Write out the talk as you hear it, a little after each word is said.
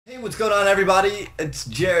Hey, what's going on, everybody? It's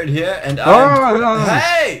Jared here, and I'm... Oh,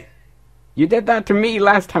 Hey! you did that to me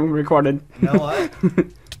last time we recorded. You know what?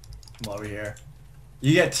 Come over here.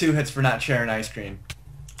 You get 2 hits for not sharing ice cream.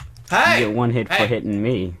 Hey! You get 1 hit for hitting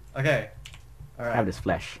me. Okay. Alright. Have this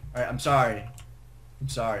flesh. Alright, I'm sorry. I'm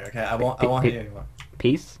sorry, okay? I won't hit you anymore.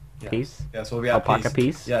 Peace? Yeah. Peace? Yes, we'll be at Alpaca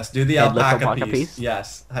peace. piece? Yes, do the Headless alpaca alpaca piece?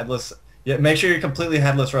 Yes, headless. Yeah, make sure you're completely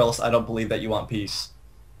headless or else I don't believe that you want peace.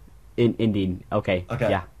 Indeed. Okay. Okay.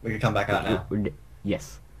 Yeah. We can come back out now.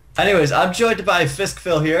 Yes. Anyways, I'm joined by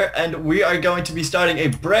FiskFille here, and we are going to be starting a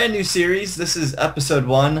brand new series. This is episode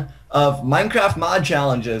 1 of Minecraft mod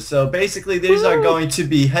challenges. So basically, these are going to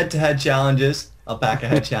be head-to-head challenges. Alpaca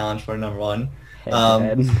head challenge for number 1.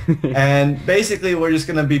 Head. And basically, we're just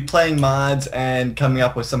going to be playing mods and coming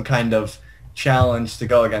up with some kind of challenge to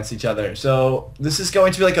go against each other. So this is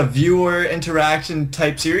going to be like a viewer interaction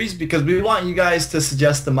type series because we want you guys to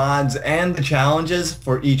suggest the mods and the challenges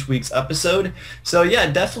for each week's episode. So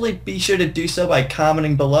yeah, definitely be sure to do so by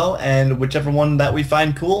commenting below, and whichever one that we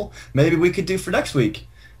find cool, maybe we could do for next week.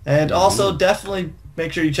 And also definitely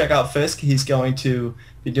make sure you check out Fisk. He's going to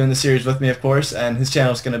be doing the series with me, of course, and his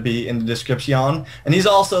channel is going to be in the description. And he's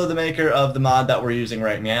also the maker of the mod that we're using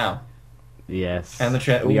right now. Yes. And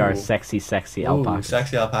the we are sexy alpaca.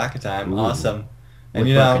 Sexy alpaca time. Ooh. Awesome. And With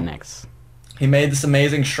you know, necks. he made this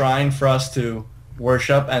amazing shrine for us to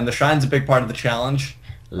worship, and the shrine's a big part of the challenge.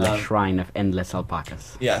 The shrine of endless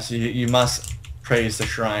alpacas. Yeah, so you must praise the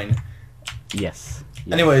shrine. Yes.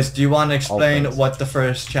 Anyways, do you want to explain Always. what the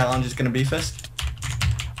first challenge is going to be, Fisk?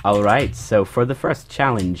 Alright, so for the first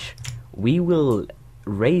challenge, we will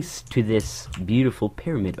race to this beautiful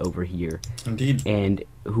pyramid over here. Indeed. And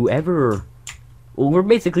whoever... Well, we're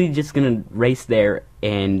basically just gonna race there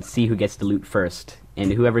and see who gets the loot first.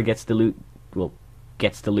 And whoever gets the loot, well,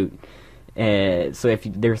 gets the loot. So if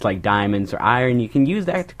there's like diamonds or iron, you can use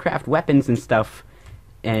that to craft weapons and stuff.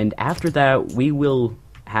 And after that, we will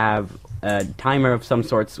have a timer of some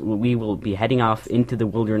sorts. We will be heading off into the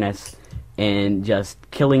wilderness and just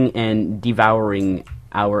killing and devouring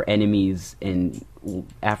our enemies. And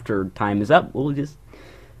after time is up, we'll just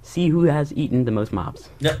see who has eaten the most mobs.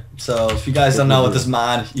 Yep, so if you guys don't know with this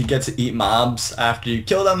mod, you get to eat mobs after you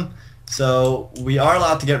kill them. So we are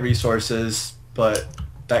allowed to get resources, but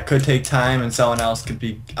that could take time and someone else could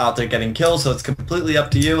be out there getting killed, so it's completely up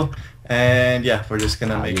to you. And yeah, we're just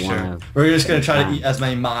going to make sure. We're just going to try to eat as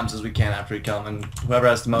many mobs as we can after we kill them, and whoever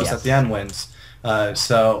has the most at the end wins.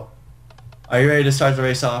 So are you ready to start the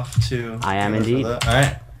race off to... I am indeed.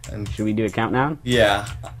 Alright. And should we do a countdown? Yeah,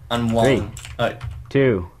 on 1. 3,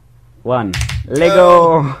 2, 1.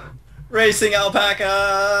 Lego! Racing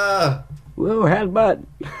alpaca! Whoa, headbutt!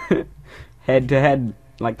 Head to head,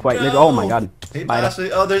 like quite literally. Oh my god. Spider.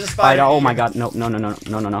 Oh, there's a spider. Oh my god. No.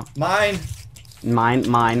 Mine.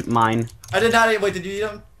 Mine. I did not eat. Wait, did you eat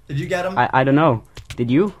him? Did you get him? I don't know. Did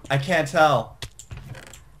you? I can't tell.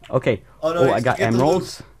 Okay. Oh, no, I got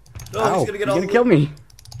emeralds. No, he's gonna kill me.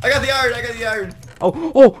 I got the iron.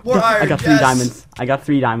 Oh. More iron. I got 3 diamonds. I got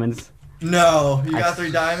 3 diamonds. No, you got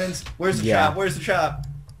 3 diamonds? Where's the trap? Where's the trap?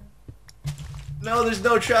 No, there's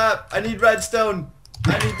no trap. I need redstone.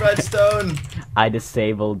 I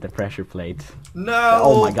disabled the pressure plate. No.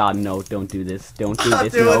 Oh my god, no, don't do this. Don't do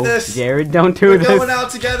this. No. This. Jared, don't do this. We're going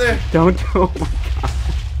out together. Don't do Oh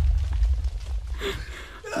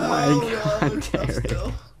my god. Oh my god,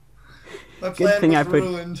 Jared. My plan was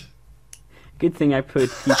ruined. Good thing I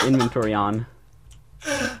put keep inventory on.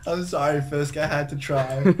 I'm sorry, Fisk. I had to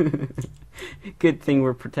try. Good thing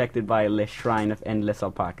we're protected by a shrine of endless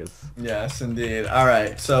alpacas. Yes, indeed.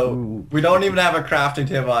 Alright, so we don't even have a crafting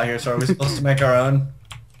table out here, so are we supposed to make our own?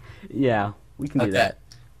 Yeah, we can do that.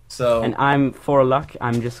 So, and for luck,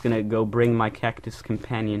 I'm just gonna go bring my cactus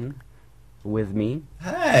companion with me.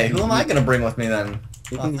 Hey, who am I gonna bring with me then?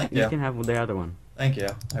 You can have the other one. Thank you.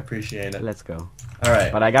 I appreciate it. Let's go.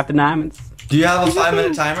 Alright. But I got the diamonds. Do you have a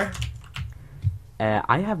 5-minute timer?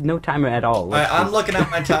 I have no timer at all. Alright, I'm looking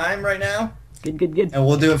at my time right now. Good. And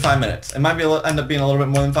we'll do it 5 minutes. It might be end up being a little bit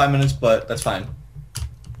more than 5 minutes, but that's fine.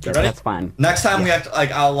 You ready? That's fine. Next time we have to,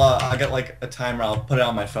 like, I'll get like a timer. I'll put it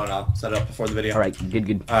on my phone. I'll set it up before the video. Alright,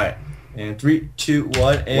 good. Alright. And 3, 2,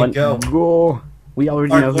 1, and go. Go. We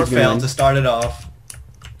already know who's failed to start it off.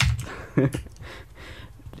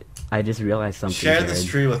 I just realized something. Share this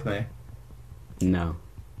tree with me. No.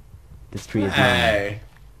 This tree is mine.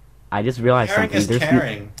 I just realized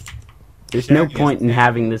something. There's no point in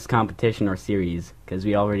having this competition or series, because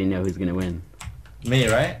we already know who's gonna win. Me,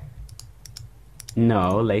 right?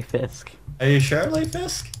 No, Fisk. Are you sure,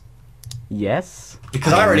 Fisk? Yes.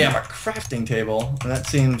 Because I already have a crafting table, and that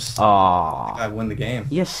seems like I win the game.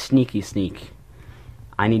 Yes, sneaky sneak.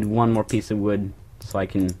 I need one more piece of wood so I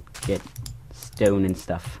can get stone and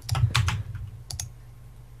stuff.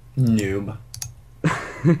 Noob.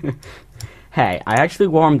 Hey, I actually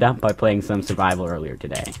warmed up by playing some survival earlier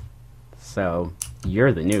today. So,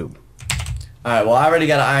 you're the noob. Alright, well I already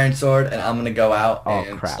got an iron sword, and I'm gonna go out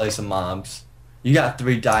and crap. slay some mobs. You got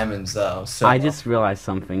 3 diamonds though, so... I just realized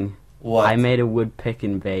something. What? I made a wood pick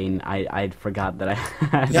in vain. I'd forgot that I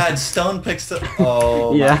had... Yeah, it's stone picks to...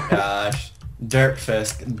 Oh Yeah. my gosh. Dirt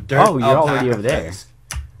Fisk. Dirt Oh, you're already alpaca over there. Fisk.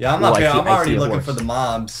 Yeah, I'm Ooh, up I here. see- I'm I see already a looking horse. for the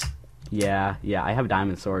mobs. Yeah, I have a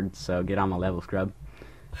diamond sword, so get on my level, scrub.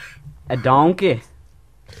 A donkey.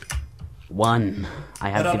 1. I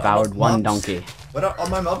have What are devoured all 1 mobs? donkey. What are all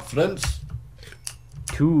my mob friends?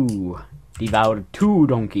 2. Devoured 2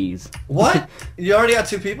 donkeys. What? You already got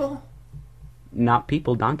 2 people? Not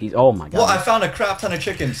people, donkeys. Oh my god. Well, I found a crap ton of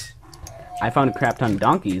chickens. I found a crap ton of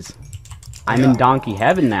donkeys. I'm in donkey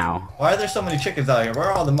heaven now. Why are there so many chickens out here? Where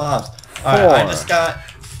are all the mobs? Alright, I 4. just got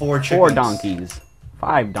 4 chickens. 4 donkeys.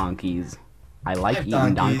 5 donkeys. I like 5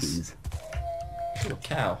 eating donkeys. donkeys. Ooh, a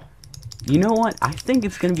cow. You know what? I think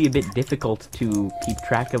it's gonna be a bit difficult to keep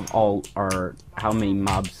track of how many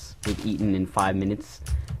mobs we've eaten in 5 minutes.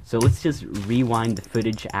 So let's just rewind the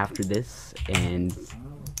footage after this and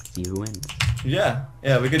see who wins. Yeah,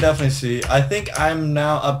 we could definitely see. I think I'm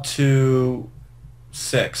now up to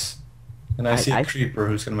 6. And I see a creeper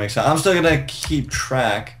who's going to make sense. I'm still going to keep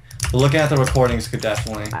track. But looking at the recordings could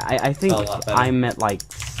definitely I think tell a lot better. I'm at like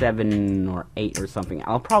 7 or 8 or something.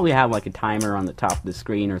 I'll probably have like a timer on the top of the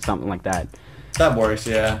screen or something like that. That works,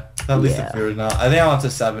 yeah. At least Yeah. the viewers know. I think I'm up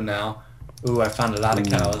to 7 now. Ooh, I found a lot of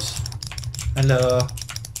cows. Hello.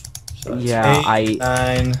 So it's Yeah, 8,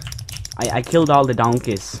 9, I killed all the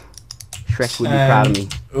donkeys. Shrek would be proud of me.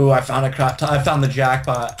 Ooh, I found a crap ton. I found the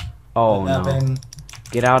jackpot. Oh 11, no.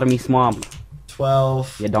 Get out of me swamp,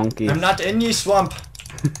 12. you donkeys. I'm not in ye swamp.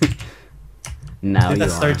 No, I think you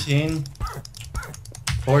that's are. 13.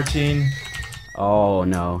 14. Oh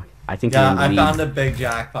no. I think Yeah, you're in the I lead. found a big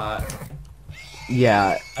jackpot.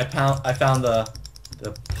 Yeah. I found the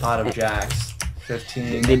pot of jacks.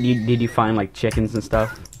 15. Did you find like chickens and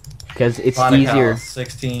stuff? Because it's Lot of easier. cows,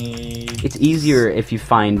 16. It's easier if you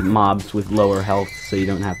find mobs with lower health, so you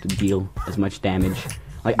don't have to deal as much damage.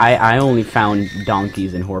 Like I only found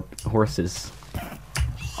donkeys and horses.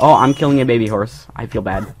 Oh, I'm killing a baby horse. I feel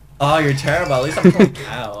bad. Oh, you're terrible. At least I'm killing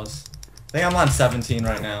cows. I think I'm on 17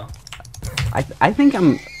 right now. I think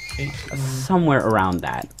I'm 18. somewhere around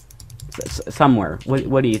that. Somewhere.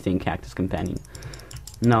 What do you think, Cactus Companion?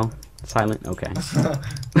 No, silent. Okay.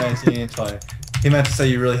 19, 20. He meant to say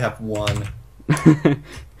you really have 1.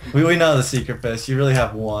 We know the secret, Fisk. You really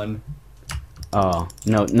have 1. Oh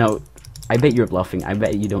no. I bet you're bluffing. I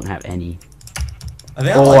bet you don't have any. I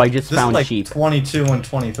think I just this found is like sheep. 22 and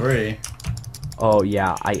 23. Oh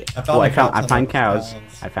yeah, I found cows.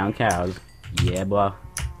 I found cows. Yeah, boy.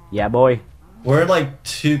 Yeah, boy. We're in like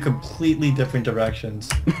 2 completely different directions.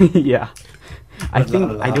 Yeah. I But think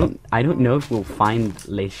not I allowed. don't know if we'll find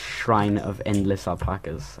Le Shrine of Endless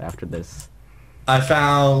Alpacas after this. I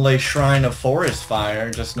found a shrine of forest fire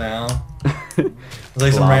just now. There's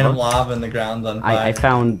like some Lava? random lava in the ground on fire. I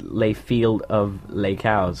found Le Field of Le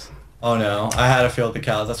Cows Oh no, I had a field with the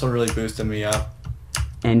cows. That's what really boosted me up.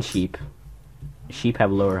 and sheep. Sheep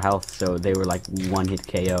have lower health, so they were like 1-hit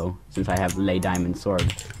KO since I have Le Diamond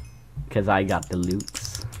Sword. Because I got the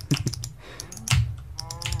loots.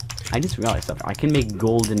 I just realized something. I can make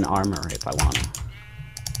golden armor if I want to.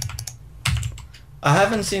 I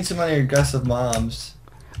haven't seen so many aggressive mobs.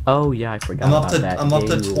 Oh yeah, I forgot I'm up about to that. I'm up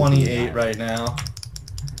to They will do 28 that. right now.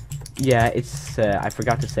 Yeah, it's I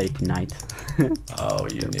forgot to set it to night. Oh,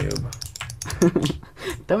 you noob.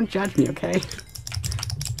 Don't judge me, okay?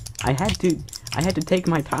 I had to take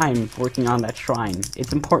my time working on that shrine.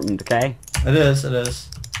 It's important, okay? It is.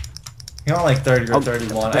 You're on like 30 or Oh.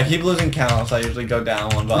 31. I keep losing count, so I usually go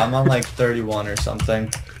down one, but I'm on like 31 or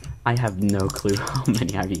something. I have no clue how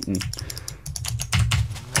many I've eaten.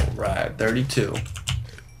 Alright, 32.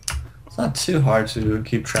 It's not too hard to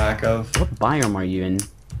keep track of. What biome are you in?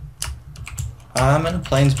 I'm in a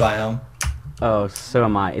plains biome. Oh, so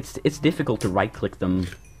am I. It's difficult to right-click them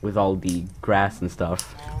with all the grass and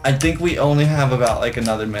stuff. I think we only have about like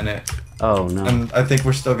another minute. Oh no. And I think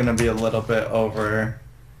we're still gonna be a little bit over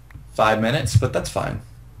 5 minutes, but that's fine.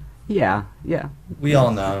 Yeah. We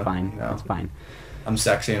all know. It's fine. You know, It's fine. I'm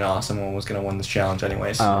sexy and awesome and was gonna win this challenge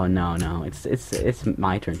anyways. Oh no. It's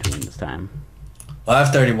my turn to win this time. Well, I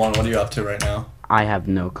have 31. What are you up to right now? I have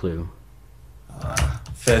no clue.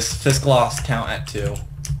 Fisk lost count at 2.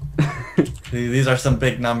 These are some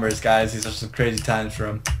big numbers, guys. These are some crazy times for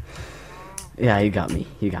him. Yeah, you got me.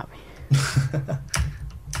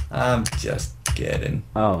 I'm just kidding.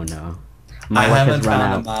 Oh no. I My luck haven't has run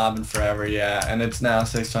found a out. mob in forever yet, and it's now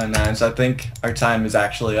 6:29, so I think our time is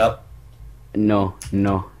actually up. No,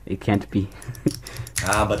 it can't be.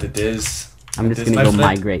 But it is. I'm just gonna go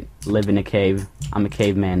migrate, live in a cave. I'm a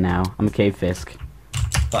caveman now. I'm a cave Fisk.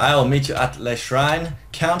 But I will meet you at the shrine.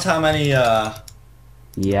 Count how many Yeah,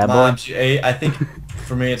 boy. mobs you ate. I think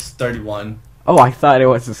for me it's 31. Oh, I thought it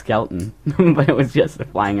was a skeleton, but it was just a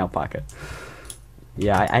flying alpaca.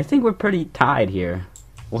 Yeah, I think we're pretty tied here.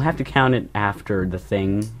 We'll have to count it after the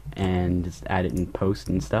thing and just add it in post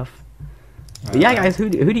and stuff. But yeah, guys, who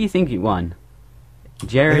do you think you won?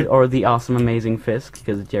 Jared or the awesome, amazing Fisk?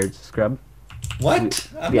 Because Jared's a scrub. What?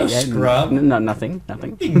 I'm no scrub. No, nothing.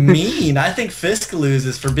 Being mean. I think Fisk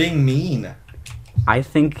loses for being mean. I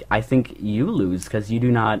think you lose because you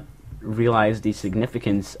do not realize the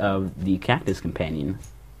significance of the cactus companion.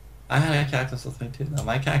 I had a cactus with me too, though.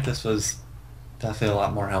 My cactus was definitely a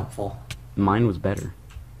lot more helpful. Mine was better.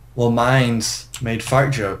 Well, mine's made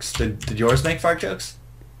fart jokes. Did yours make fart jokes?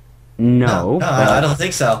 No, I don't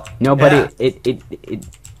think so. No, but he's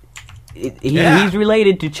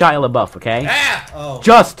related to Shia LaBeouf, okay? Yeah. Oh.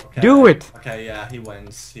 Just do it. Okay, yeah, he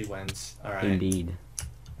wins. He wins. All right. Indeed.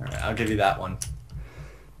 All right, I'll give you that one.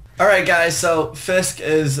 All right, guys. So Fisk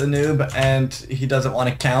is a noob and he doesn't want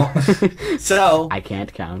to count. So I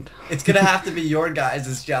can't count. It's gonna have to be your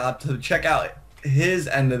guys' job to check out his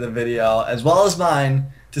end of the video as well as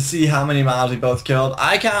mine to see how many mobs we both killed.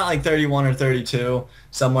 I count like 31 or 32,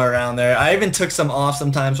 somewhere around there. I even took some off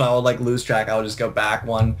sometimes when I would like lose track. I would just go back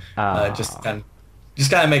one, just kind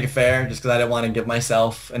of make it fair, just because I didn't want to give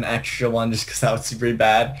myself an extra one, just because that would be pretty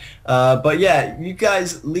bad. But yeah, you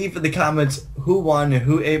guys leave in the comments who won,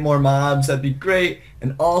 who ate more mobs. That'd be great.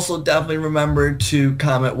 And also definitely remember to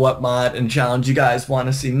comment what mod and challenge you guys want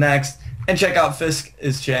to see next, and check out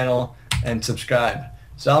Fisk's channel and subscribe.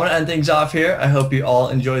 So I'm going to end things off here. I hope you all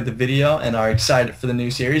enjoyed the video and are excited for the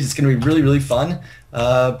new series. It's going to be really, really fun.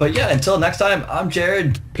 But yeah, until next time, I'm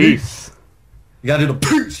Jared. Peace. You got to do the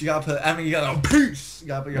peace. You got to put, you got to peace. You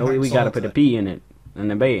got to put your we got to put a P in it.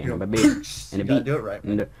 And a B. And a B. Peace. And a You B. got to do it right.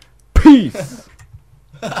 And a peace.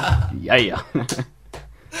 Yeah. That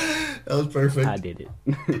was perfect. I did it.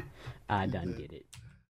 I done did it.